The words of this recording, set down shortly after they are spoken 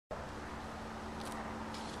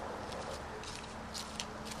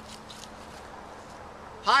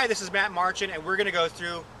Hi, this is Matt Marchant, and we're going to go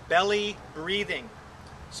through belly breathing.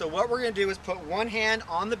 So what we're going to do is put one hand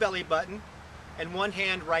on the belly button and one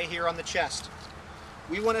hand right here on the chest.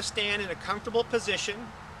 We want to stand in a comfortable position,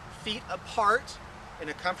 feet apart in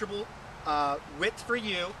a comfortable width for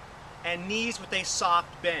you, and knees with a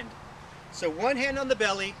soft bend. So one hand on the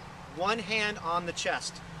belly, one hand on the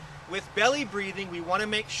chest. With belly breathing, we want to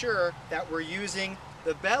make sure that we're using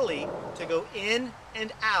the belly to go in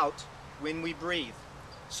and out when we breathe.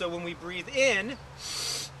 So when we breathe in,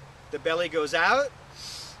 the belly goes out.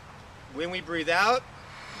 When we breathe out,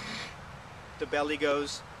 the belly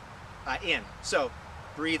goes in. So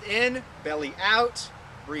breathe in, belly out,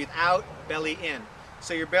 breathe out, belly in.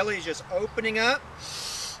 So your belly is just opening up.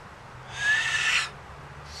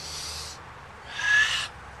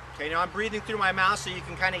 Okay, now I'm breathing through my mouth so you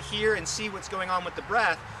can kind of hear and see what's going on with the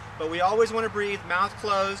breath, but we always want to breathe mouth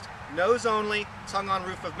closed, nose only, tongue on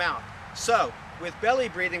roof of mouth. So with belly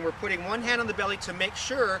breathing, we're putting one hand on the belly to make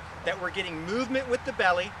sure that we're getting movement with the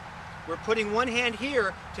belly. We're putting one hand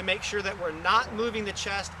here to make sure that we're not moving the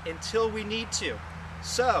chest until we need to.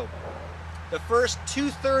 So the first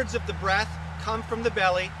 2/3 of the breath come from the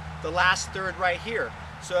belly, the last third right here.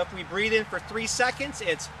 So if we breathe in for 3 seconds,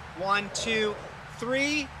 it's 1, 2,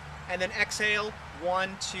 3, and then exhale,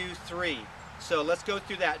 1, 2, 3. So let's go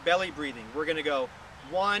through that belly breathing. We're going to go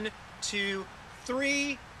 1, 2,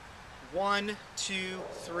 3, 1, 2,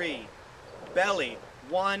 3. Belly,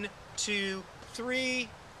 1, 2, 3,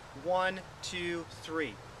 1, 2,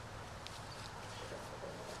 3.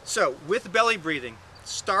 So with belly breathing,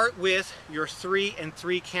 start with your 3 and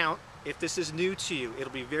 3 count. If this is new to you,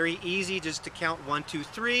 it'll be very easy just to count 1, 2,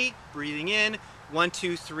 3, breathing in, 1,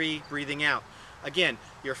 2, 3, breathing out. Again,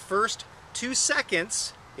 your first 2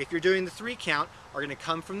 seconds, if you're doing the 3 count, are going to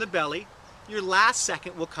come from the belly. Your last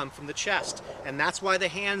second will come from the chest, and that's why the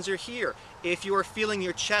hands are here. If you are feeling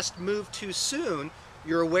your chest move too soon,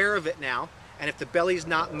 you're aware of it now, and if the belly's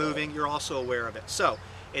not moving, you're also aware of it. So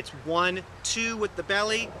it's 1, 2 with the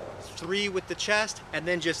belly, 3 with the chest, and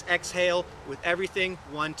then just exhale with everything,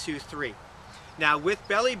 1, 2, 3. Now with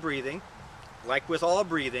belly breathing, like with all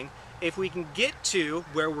breathing, if we can get to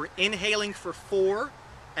where we're inhaling for 4,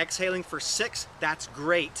 exhaling for 6, that's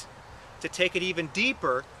great. To take it even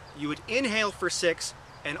deeper, you would inhale for 6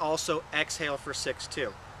 and also exhale for 6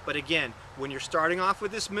 too. But again, when you're starting off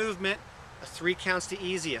with this movement, a 3 count's the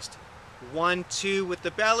easiest. 1, 2 with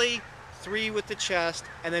the belly, 3 with the chest,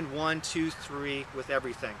 and then 1, 2, 3 with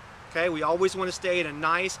everything. Okay, we always want to stay in a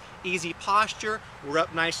nice, easy posture. We're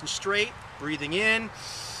up nice and straight, breathing in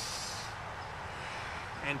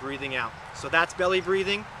and breathing out. So that's belly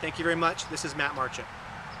breathing. Thank you very much. This is Matt Marchant.